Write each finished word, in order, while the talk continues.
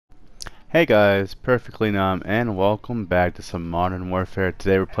Hey guys, Perfectly Numb, and welcome back to some Modern Warfare.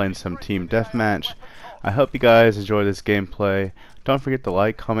 Today we're playing some Team Deathmatch. I hope you guys enjoy this gameplay. Don't forget to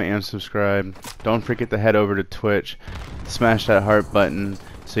like, comment, and subscribe. Don't forget to head over to Twitch, smash that heart button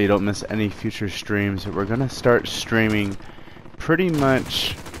so you don't miss any future streams. We're gonna start streaming pretty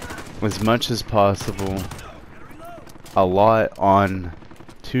much as possible, a lot on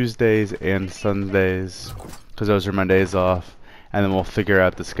Tuesdays and Sundays, because those are my days off. And then we'll figure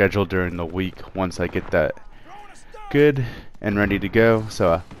out the schedule during the week once I get that good and ready to go.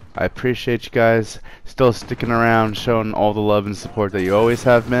 So I appreciate you guys still sticking around, showing all the love and support that you always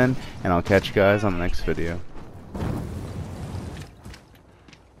have been, and I'll catch you guys on the next video.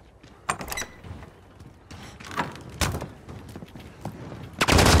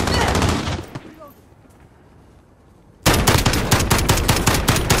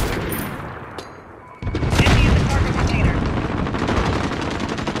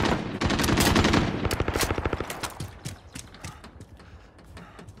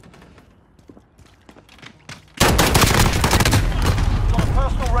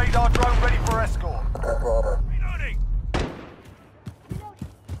 Radar drone ready for escort. Reloading.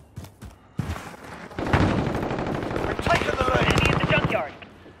 We've taken the lead. Enemy in the junkyard.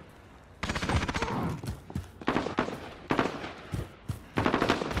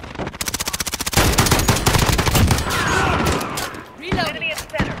 Reload. Enemy at the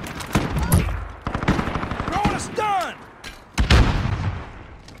center. Throwing a stun.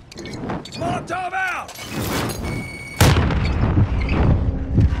 Molotov out.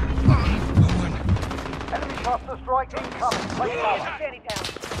 Cluster strike incoming. Take it out.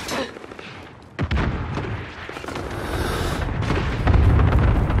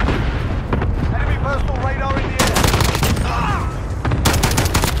 Enemy personal radar in the air.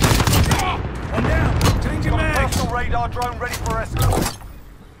 One down. Change your mag. Personal radar drone ready for escort.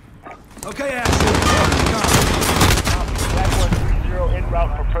 Okay, Ashley. Jaguar 3-0 en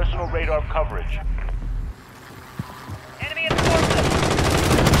route for personal radar coverage. Enemy at the forklift.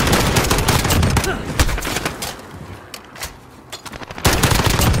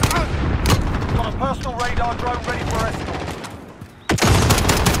 Personal radar drone ready for escort.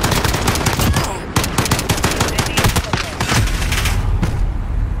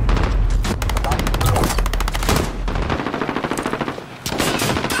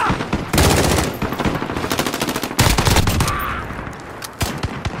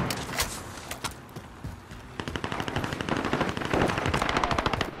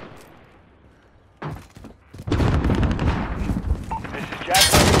 This is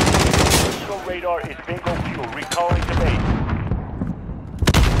Jaguar. Personal radar is bingo fuel. Recalling to base.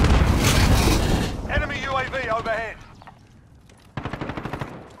 Enemy UAV overhead.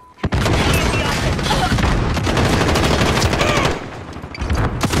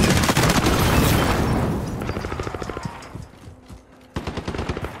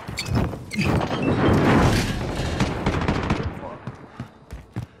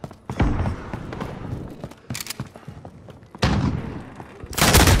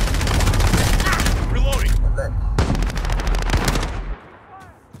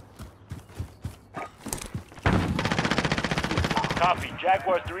 Copy.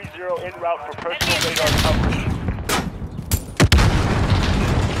 Jaguar 3-0 en route for personal radar coverage.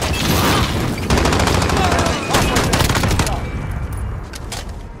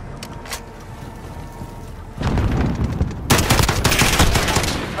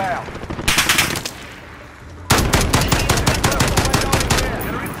 Foul.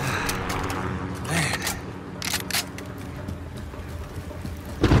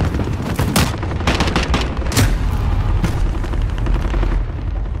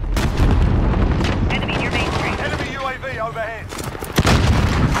 Overhead.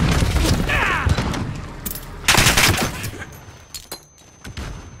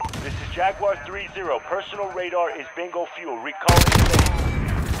 This is Jaguar 3-0. Personal radar is bingo fuel. Recalling to base.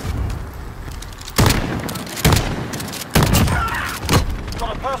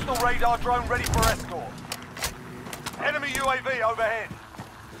 Got a personal radar drone ready for escort. Enemy UAV overhead.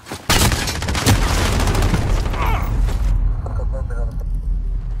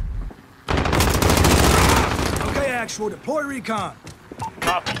 Actual deploy recon.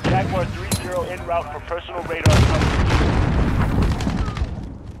 Copy. Jaguar 3-0 en route for personal radar coverage.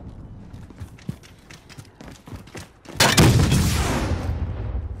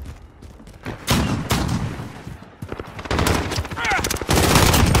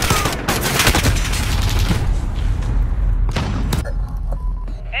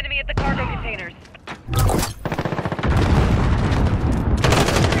 Enemy at the cargo containers.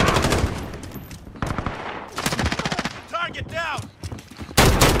 Target down.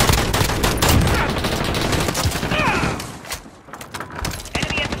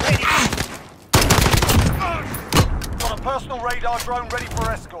 radar drone ready for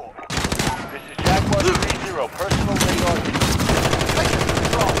escort. This is Jaguar 3-0. Personal radar is Taking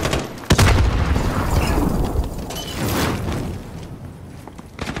control.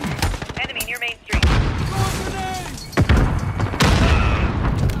 Enemy near Main Street.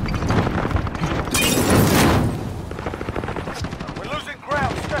 We're losing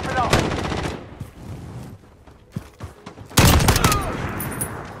ground. Step it up.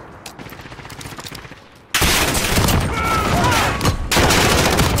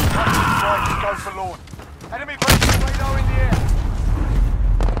 Strike go for launch. Enemy personal radar in the air.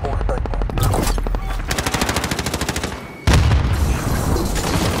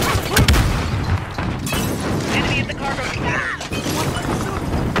 Enemy at the cargo container.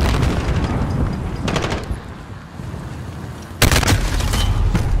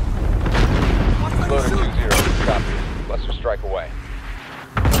 Loader 2-0, copy. Lesser strike away.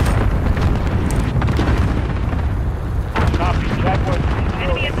 copy. Jaguar 3-0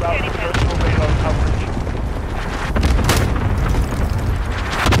 Enemy en at the route standing for post. personal radar coverage.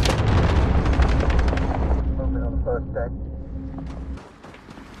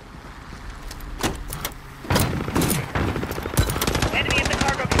 Enemy at the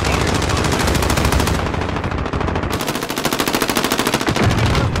cargo container.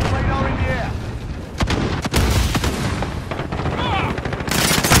 Personal radar in the air.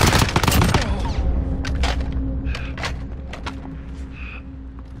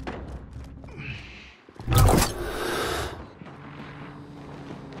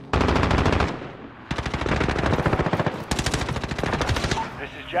 This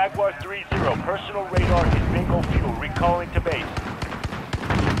is Jaguar 3-0. Personal radar is bingo fuel. Recalling to base.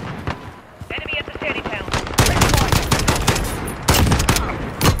 Enemy at the standing pound.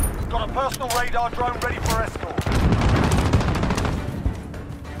 Got a personal radar drone ready for escort.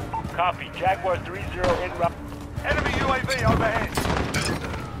 Copy. Jaguar 3-0 en route. Enemy UAV overhead.